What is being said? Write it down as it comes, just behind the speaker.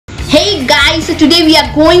Hey guys, so today we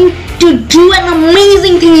are going to do an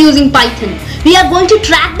amazing thing using Python. We are going to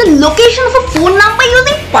track the location of a phone number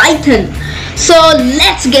using Python. So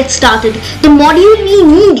let's get started. The module we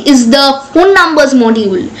need is the phone numbers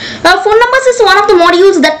module. Phone numbers is one of the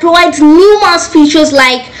modules that provides numerous features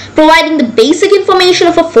like providing the basic information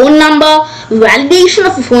of a phone number, validation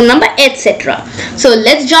of a phone number, etc. So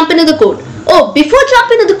let's jump into the code. Oh, before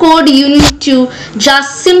jumping into the code, you need to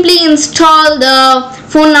just simply install the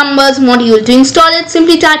phone numbers module. To install it,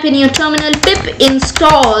 simply type in your terminal pip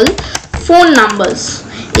install phone numbers.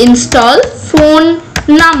 Install phone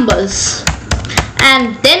numbers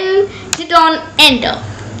and then hit on enter.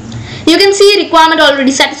 You can see requirement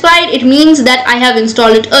already satisfied. It means that I have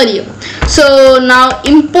installed it earlier. So now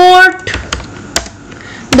import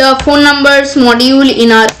the phone numbers module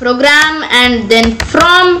in our program, and then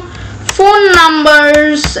from phone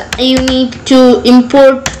numbers you need to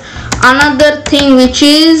import another thing which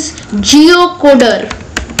is geocoder.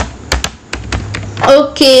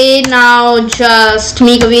 Okay, now just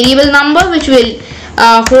make a variable number which will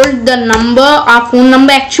hold the number, our phone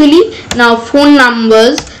number actually. Now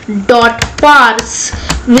phonenumbers.parse,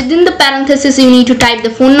 within the parenthesis you need to type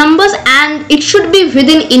the phone numbers and it should be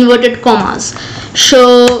within inverted commas.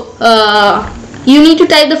 So you need to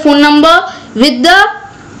type the phone number with the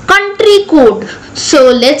country code.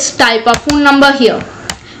 So let's type a phone number here.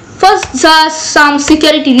 First, just some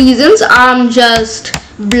security reasons, I'm just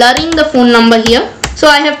blurring the phone number here. So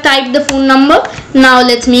I have typed the phone number. Now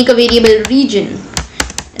let's make a variable region.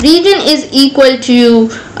 Region is equal to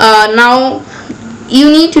now you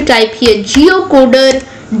need to type here geocoder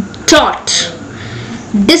dot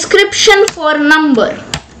description for number,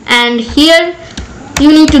 and here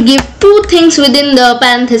you need to give two things within the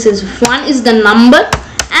parenthesis. One is the number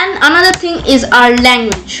and another thing is our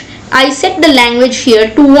language. I set the language here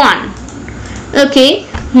to 1. Okay,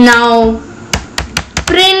 now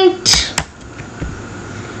print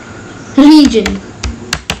region.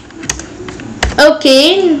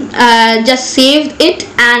 Okay, just save it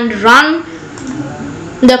and run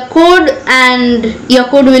the code, and your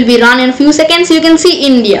code will be run in a few seconds. You can see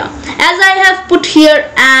India, as I have put here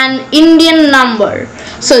an Indian number.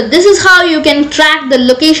 So this is how you can track the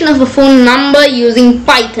location of a phone number using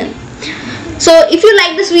Python. So if you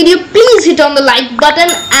like this video, please hit on the like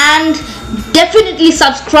button and definitely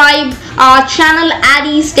subscribe our channel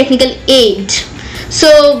Addy's Technical Aid.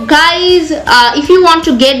 So guys, if you want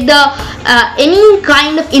to get the any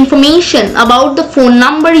kind of information about the phone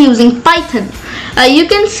number using Python, you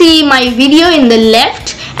can see my video in the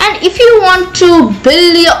left. And if you want to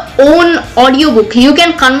build your own audiobook, you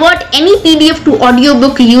can convert any PDF to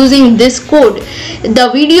audiobook using this code. The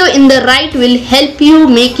video in the right will help you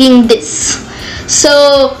making this.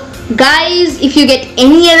 So guys, if you get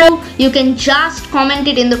any error, you can just comment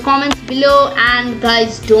it in the comments below, and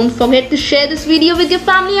guys, don't forget to share this video with your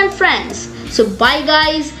family and friends. So bye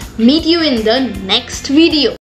guys, meet you in the next video.